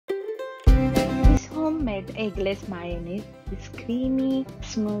Homemade eggless mayonnaise is creamy,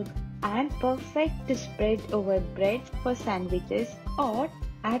 smooth, and perfect to spread over bread for sandwiches or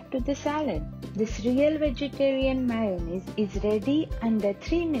add to the salad. This real vegetarian mayonnaise is ready under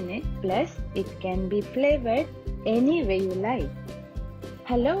 3 minutes, plus it can be flavored any way you like.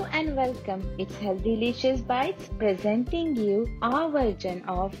 Hello and welcome, it's HealthyliciousBites presenting you our version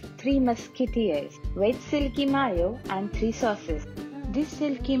of 3 musketeers, veg silky mayo and 3 sauces. This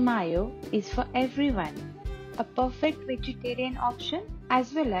silky mayo is for everyone, a perfect vegetarian option,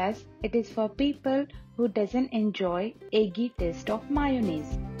 as well as it is for people who doesn't enjoy eggy taste of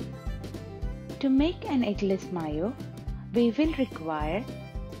mayonnaise. To make an eggless mayo, we will require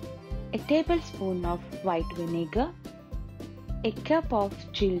a tablespoon of white vinegar, a cup of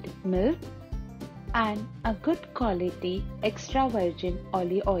chilled milk, and a good quality extra virgin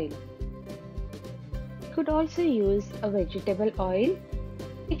olive oil. You could also use a vegetable oil.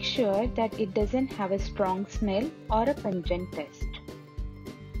 Make sure that it doesn't have a strong smell or a pungent taste.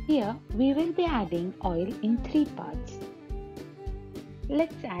 Here we will be adding oil in 3 parts.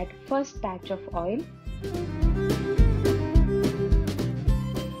 Let's add first batch of oil.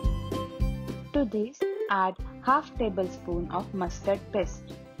 To this, add half tablespoon of mustard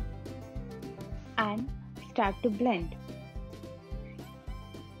paste and start to blend.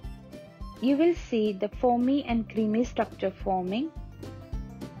 You will see the foamy and creamy structure forming.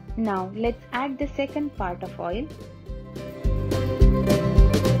 Now let's add the second part of oil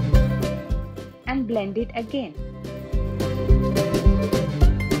and blend it again.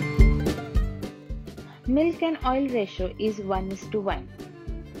 Milk and oil ratio is 1:1.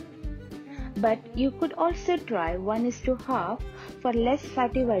 But you could also try 1:1/2 for less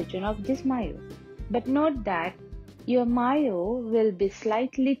fatty version of this mayo. But note that your mayo will be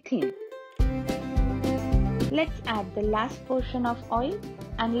slightly thin. Let's add the last portion of oil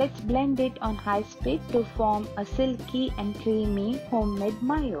and let's blend it on high speed to form a silky and creamy homemade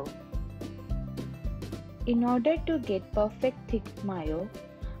mayo. In order to get perfect thick mayo,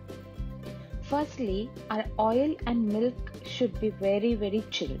 firstly our oil and milk should be very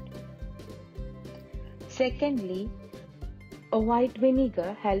chilled. Secondly, a white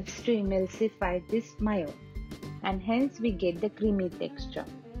vinegar helps to emulsify this mayo and hence we get the creamy texture.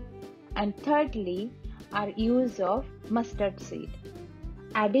 And thirdly, our use of mustard seed.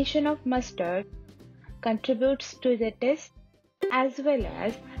 Addition of mustard contributes to the taste as well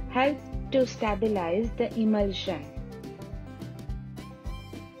as helps to stabilize the emulsion.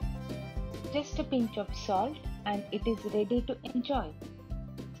 Just a pinch of salt and it is ready to enjoy.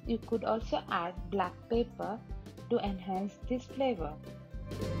 You could also add black pepper to enhance this flavor.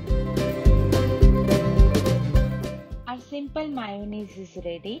 Our simple mayonnaise is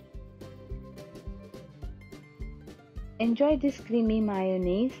ready. Enjoy this creamy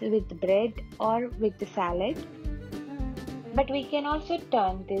mayonnaise with bread or with the salad. But we can also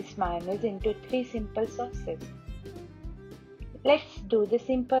turn this mayonnaise into 3 simple sauces. Let's do the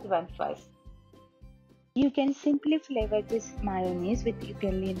simple one first. You can simply flavor this mayonnaise with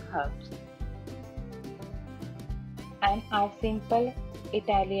Italian herbs. And our simple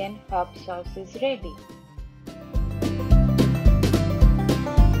Italian herb sauce is ready.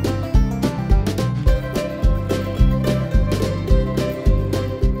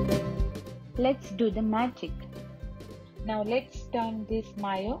 Let's do the magic. Now let's turn this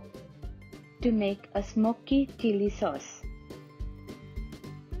mayo to make a smoky chili sauce.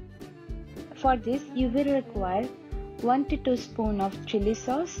 For this you will require 1 to 2 spoons of chili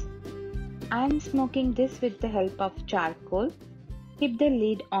sauce. I am smoking this with the help of charcoal. Keep the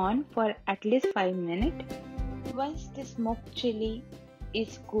lid on for at least 5 minutes. Once the smoked chili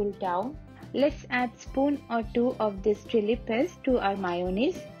is cooled down, let's add spoon or 2 of this chili paste to our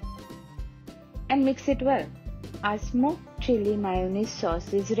mayonnaise and mix it well. Our smoked chili mayonnaise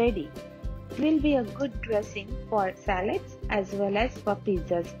sauce is ready. It will be a good dressing for salads as well as for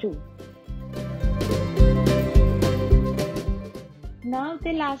pizzas too. Now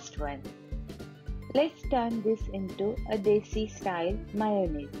the last one. Let's turn this into a desi style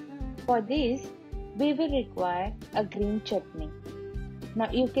mayonnaise. For this, we will require a green chutney. Now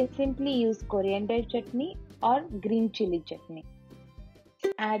you can simply use coriander chutney or green chili chutney.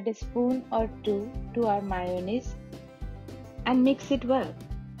 Add a spoon or 2 to our mayonnaise and mix it well.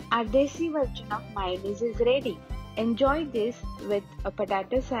 Our desi version of mayonnaise is ready. Enjoy this with a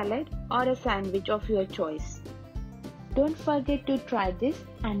potato salad or a sandwich of your choice. Don't forget to try this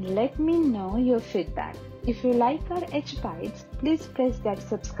and let me know your feedback. If you like our HBites, please press that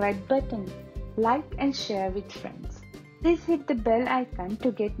subscribe button, like and share with friends. Please hit the bell icon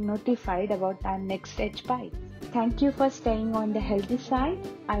to get notified about our next HBites. Thank you for staying on the healthy side.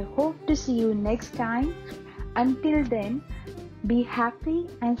 I hope to see you next time. Until then, be happy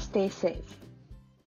and stay safe.